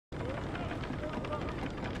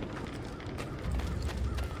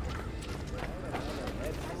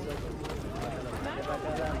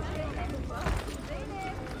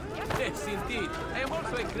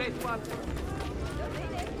I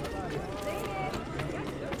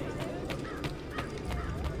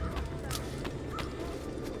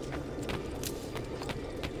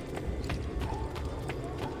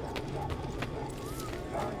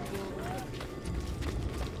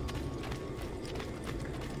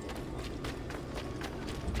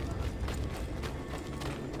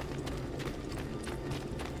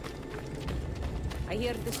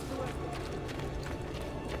hear the steward.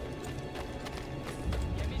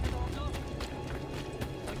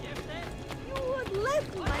 You would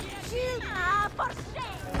lift my shield! Ah, for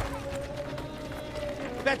shame!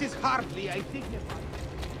 That is hardly a dignified.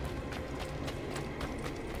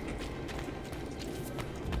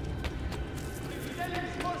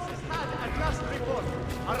 Selim's forces had at last report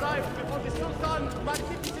arrived before the Sultan's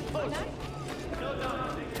magnificent host. No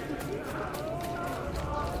doubt.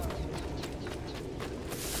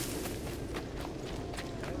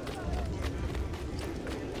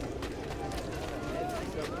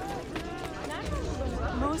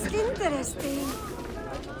 Most interesting.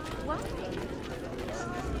 What?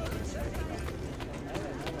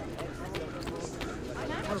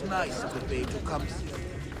 It was nice of the babe to come see.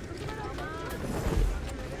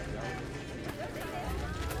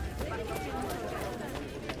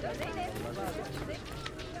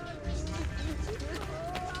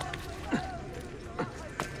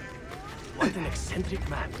 What an eccentric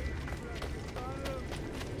man.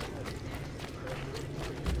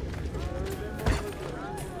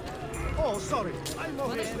 Oh, sorry. I'm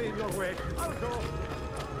obviously in your way. I'll go.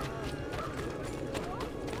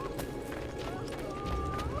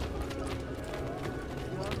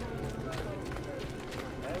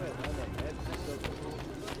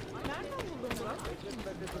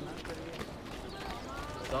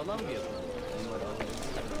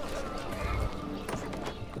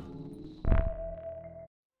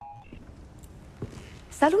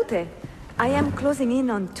 Salute! I am closing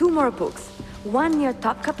in on 2 more books. One near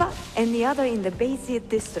Topkapi and the other in the Bayezid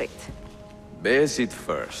district. Bayezid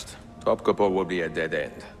first. Topkapi will be a dead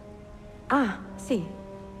end. Ah, see.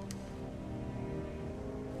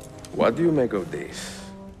 What do you make of this?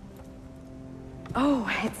 Oh,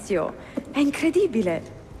 Ezio. Incredibile!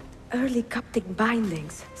 Early Coptic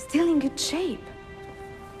bindings, still in good shape.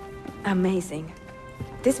 Amazing.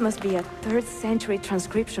 This must be a 3rd century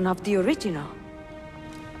transcription of the original.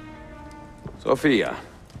 Sophia,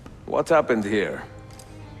 what happened here?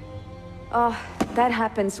 Oh, that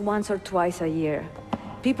happens once or twice a year.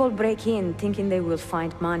 People break in thinking they will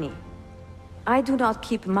find money. I do not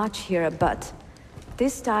keep much here, but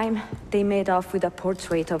this time they made off with a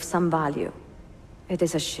portrait of some value. It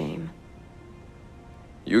is a shame.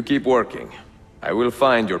 You keep working. I will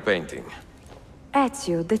find your painting.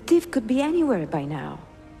 Ezio, the thief could be anywhere by now.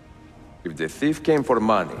 If the thief came for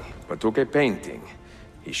money, but took a painting,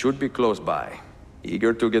 he should be close by,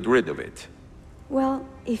 eager to get rid of it. Well,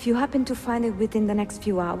 if you happen to find it within the next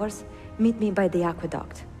few hours, meet me by the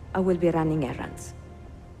aqueduct. I will be running errands.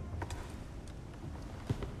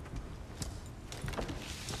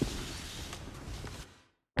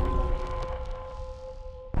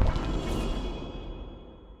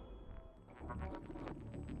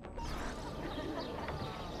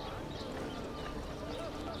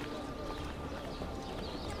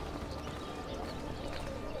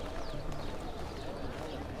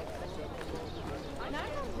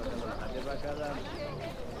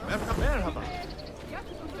 Merhaba.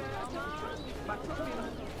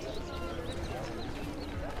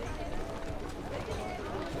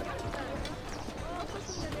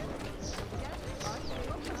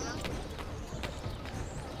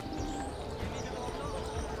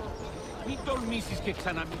 Mi tolmisis que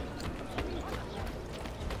xanami.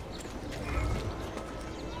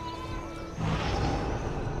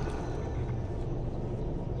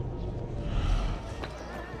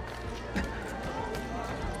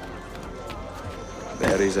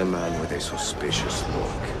 There is a man with a suspicious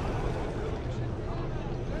look.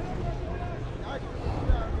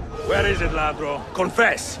 Where is it, Ladro?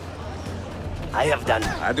 Confess! I have done.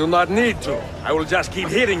 I do not need to. I will just keep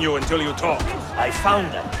hitting you until you talk. I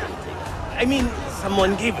found that painting. I mean,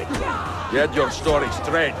 someone gave it. Get your story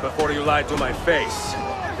straight before you lie to my face.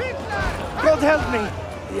 God help me!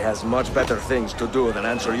 He has much better things to do than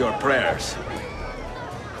answer your prayers.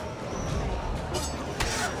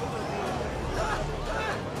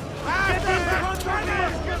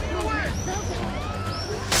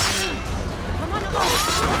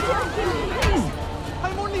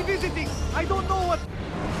 I'm only visiting. I don't know what.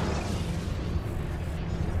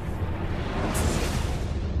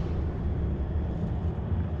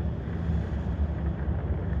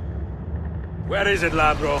 Where is it,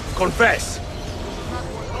 Ladro? Confess!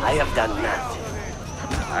 I have done nothing.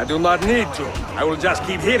 I do not need to. I will just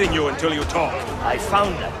keep hitting you until you talk. I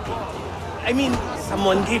found that painting. I mean,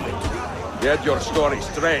 someone gave it to me. Get your story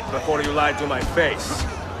straight before you lie to my face.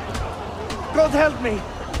 God help me!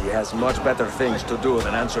 He has much better things to do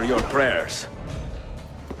than answer your prayers.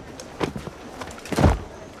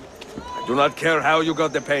 I do not care how you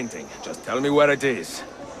got the painting. Just tell me where it is.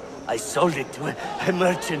 I sold it to a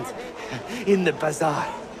merchant in the bazaar.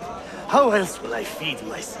 How else will I feed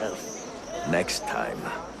myself? Next time,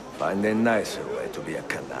 find a nicer way to be a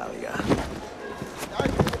canallia.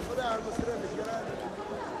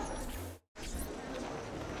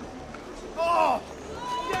 Oh!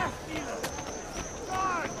 Death dealer!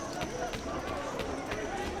 Guard!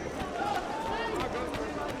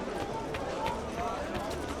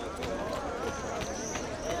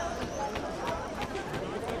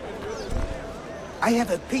 I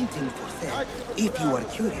have a painting for sale, if you are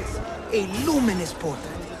curious. A luminous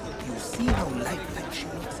portrait. You see how lifelike she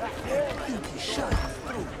looks? Her beauty shines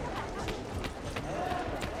through.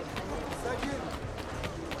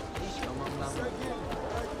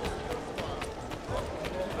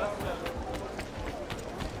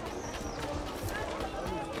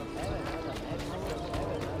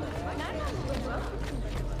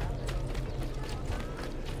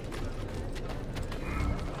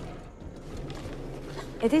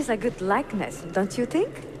 It is a good likeness, don't you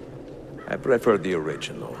think? I prefer the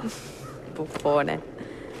original. Buffone.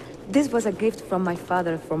 This was a gift from my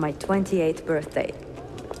father for my 28th birthday.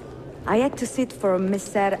 I had to sit for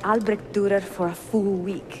Messer Albrecht Dürer for a full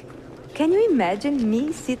week. Can you imagine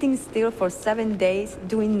me sitting still for 7 days,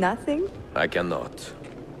 doing nothing? I cannot.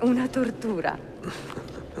 Una tortura.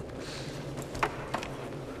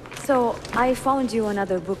 So, I found you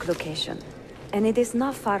another book location. And it is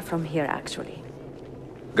not far from here, actually.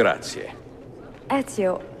 Grazie.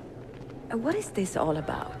 Ezio, what is this all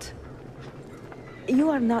about? You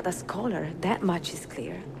are not a scholar, that much is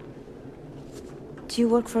clear. Do you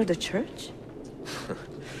work for the church?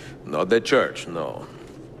 Not the church, no.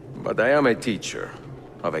 But I am a teacher,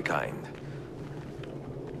 of a kind.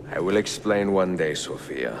 I will explain one day,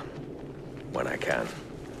 Sophia. When I can.